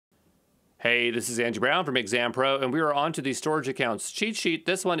Hey, this is Andrew Brown from Exam Pro, and we are on to the storage accounts cheat sheet.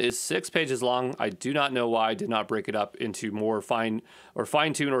 This one is 6 pages long. I do not know why I did not break it up into more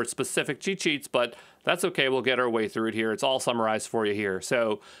fine-tune or specific cheat sheets, but that's okay. We'll get our way through it here. It's all summarized for you here.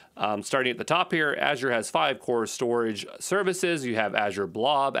 So starting at the top here, Azure has 5 core storage services. You have Azure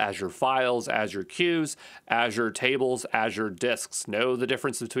Blob, Azure Files, Azure Queues, Azure Tables, Azure Disks. Know the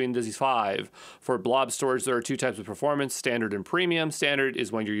difference between these 5. For Blob storage, there are 2 types of performance, standard and premium. Standard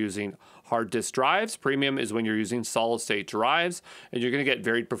is when you're using hard disk drives. Premium is when you're using solid state drives, and you're going to get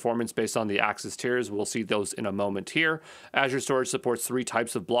varied performance based on the access tiers. We'll see those in a moment here. Azure Storage supports 3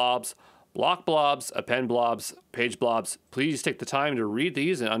 types of blobs: block blobs, append blobs, page blobs. Please take the time to read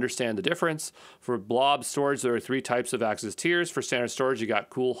these and understand the difference. For blob storage, there are 3 types of access tiers. For standard storage, you got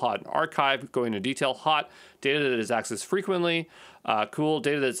cool, hot, and archive. Going into detail: hot, data that is accessed frequently; cool,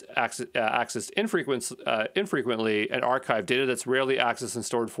 data that's accessed infrequently; and archive, data that's rarely accessed and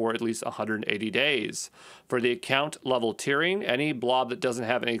stored for at least 180 days. For the account level tiering, any blob that doesn't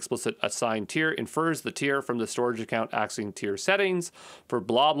have any explicit assigned tier infers the tier from the storage account accessing tier settings. For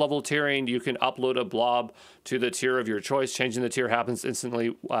blob level tiering, you can upload a blob to the tier of your choice. Changing the tier happens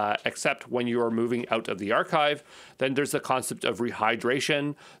instantly, except when you are moving out of the archive. Then there's the concept of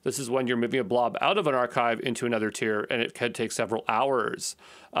rehydration. This is when you're moving a blob out of an archive into another tier, and it could take several hours.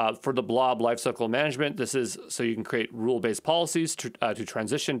 For the blob lifecycle management, this is so you can create rule-based policies to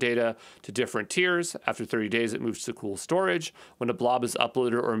transition data to different tiers. After 30 days, it moves to cool storage. When a blob is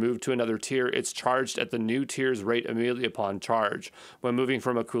uploaded or moved to another tier, it's charged at the new tier's rate immediately upon charge. When moving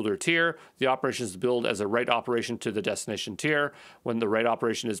from a cooler tier, the operation is billed as a write operation to the destination tier. When the write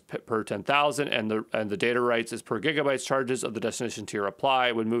operation is per 10,000 and the data writes is per gigabytes, charges of the destination tier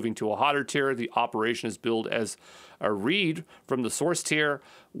apply. When moving to a hotter tier, the operation is billed as a read from the source tier,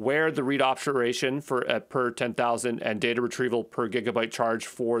 where the read operation for per 10,000 and data retrieval per gigabyte charge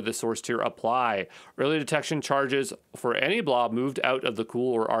for the source tier apply. Early detection charges for any blob moved out of the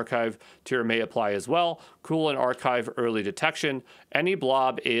cool or archive tier may apply as well. Cool and archive early detection. Any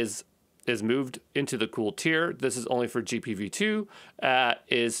blob is moved into the cool tier. This is only for GPv2.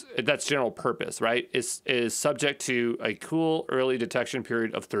 That's general purpose, right? Is subject to a cool early detection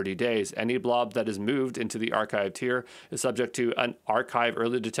period of 30 days. Any blob that is moved into the archive tier is subject to an archive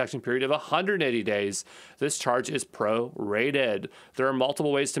early detection period of 180 days. This charge is prorated. There are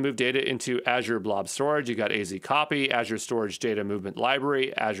multiple ways to move data into Azure Blob Storage. You got AZ Copy, Azure Storage Data Movement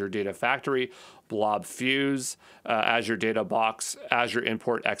Library, Azure Data Factory, Blob Fuse, Azure Data Box, Azure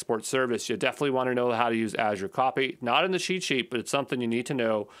Import Export Service. You definitely want to know how to use Azure Copy. Not in the cheat sheet, but it's something you need to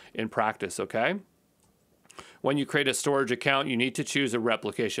know in practice, okay? When you create a storage account, you need to choose a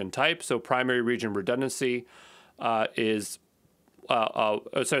replication type. So primary region redundancy there's a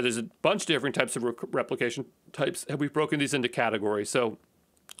bunch of different types of replication types, and we've broken these into categories. So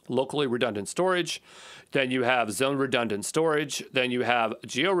locally redundant storage, then you have zone redundant storage, then you have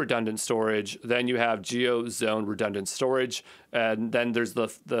geo-redundant storage, then you have geo-zone redundant storage, and then there's the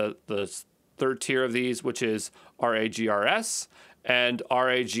third tier of these, which is RAGRS and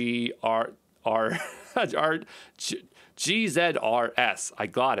GZRS. I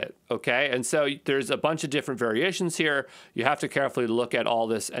got it. Okay. And so there's a bunch of different variations here. You have to carefully look at all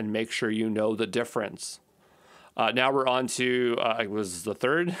this and make sure you know the difference. Now we're on to, it was the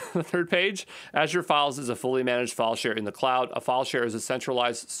third page. Azure Files is a fully managed file share in the cloud. A file share is a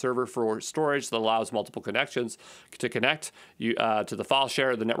centralized server for storage that allows multiple connections to connect to the file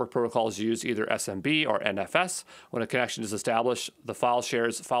share. The network protocols use either SMB or NFS. When a connection is established, the file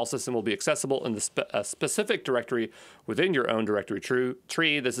share's file system will be accessible in the specific directory within your own directory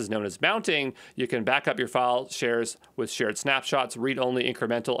tree. This is known as mounting. You can back up your file shares with shared snapshots, read-only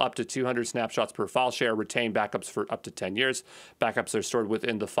incremental up to 200 snapshots per file share, retain backups for up to 10 years. Backups are stored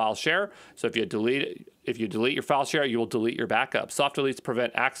within the file share. So if you delete your file share, you will delete your backup. Soft deletes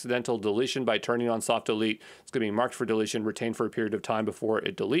prevent accidental deletion by turning on soft delete. It's going to be marked for deletion, retained for a period of time before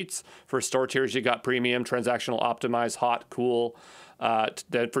it deletes. For store tiers, you got premium, transactional, optimized, hot, cool.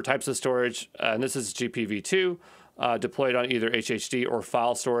 Then for types of storage, and this is GPv2, deployed on either HHD or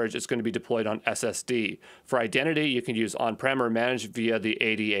file storage, it's going to be deployed on SSD. For identity, you can use on-prem or managed via the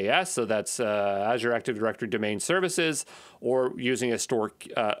ADAS, so that's Azure Active Directory Domain Services, or using a store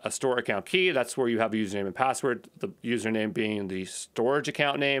account key. That's where you have a username and password, the username being the storage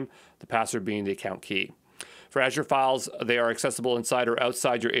account name, the password being the account key. For Azure Files, they are accessible inside or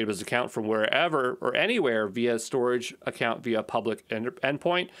outside your AWS account from wherever or anywhere via storage account via public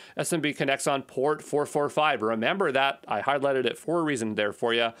endpoint. SMB connects on port 445. Remember that. I highlighted it for a reason there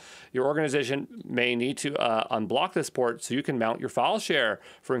for you. Your organization may need to unblock this port so you can mount your file share.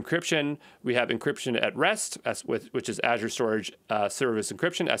 For encryption, we have encryption at rest, which is Azure Storage Service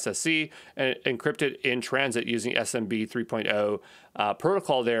Encryption, SSC, and encrypted in transit using SMB 3.0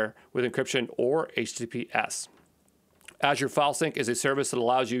 protocol there with encryption or HTTPS. Azure File Sync is a service that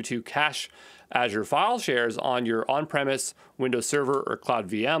allows you to cache Azure file shares on your on-premise Windows Server or Cloud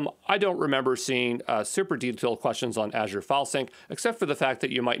VM. I don't remember seeing super detailed questions on Azure File Sync, except for the fact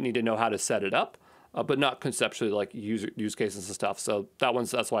that you might need to know how to set it up, but not conceptually like use cases and stuff. So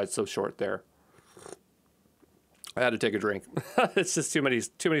that's why it's so short there. I had to take a drink. It's just too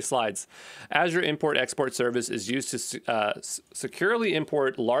many slides. Azure Import Export Service is used to securely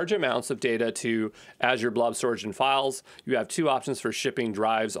import large amounts of data to Azure Blob storage and files. You have two options for shipping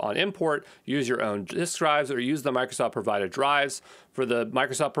drives on import. Use your own disk drives or use the Microsoft provided drives. For the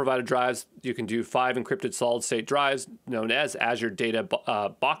Microsoft provided drives, you can do 5 encrypted solid state drives known as Azure Data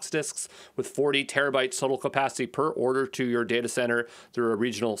Box Disks with 40 terabytes total capacity per order to your data center through a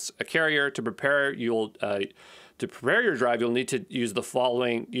regional carrier. To prepare your drive, you'll need to use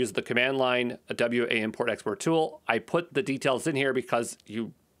the command line WA import export tool. I put the details in here because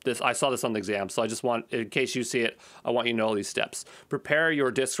I saw this on the exam, so I just want, in case you see it, I want you to know all these steps. Prepare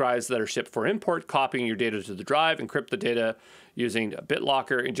your disk drives that are shipped for import, copying your data to the drive, encrypt the data using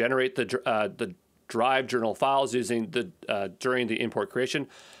BitLocker, and generate the drive journal files using during the import creation.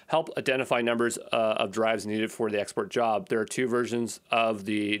 Help identify numbers of drives needed for the export job. There are 2 versions of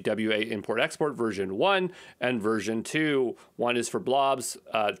the WA import export, version 1 and version 2. 1 is for blobs,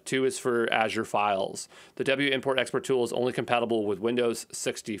 2 is for Azure Files. The WA import export tool is only compatible with Windows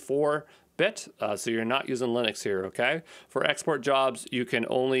 64-bit, so you're not using Linux here, okay? For export jobs, you can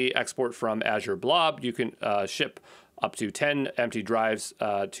only export from Azure Blob. You can ship up to 10 empty drives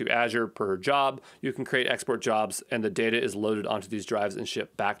to Azure per job. You can create export jobs, and the data is loaded onto these drives and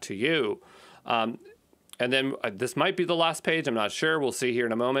shipped back to you. And then this might be the last page. I'm not sure. We'll see here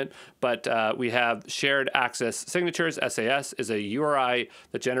in a moment. But we have shared access signatures. SAS is a URI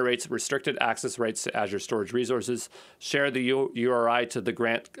that generates restricted access rights to Azure storage resources. Share the URI to the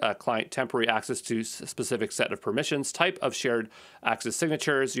grant client temporary access to a specific set of permissions. Type of shared access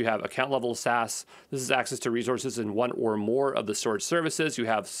signatures. You have account level SaaS. This is access to resources in one or more of the storage services. You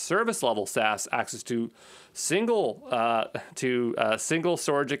have service level SaaS, access to single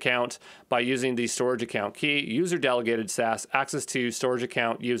storage account by using the storage account key. User delegated SaaS, access to storage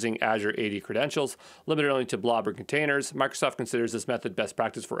account using Azure AD credentials, limited only to Blob or containers. Microsoft considers this method best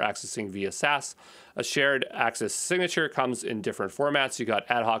practice for accessing via SaaS. A shared access signature comes in different formats. You got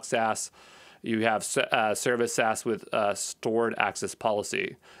ad hoc SaaS. You have service SaaS with stored access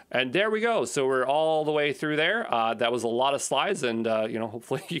policy. And there we go. So we're all the way through there. That was a lot of slides, and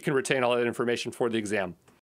hopefully you can retain all that information for the exam.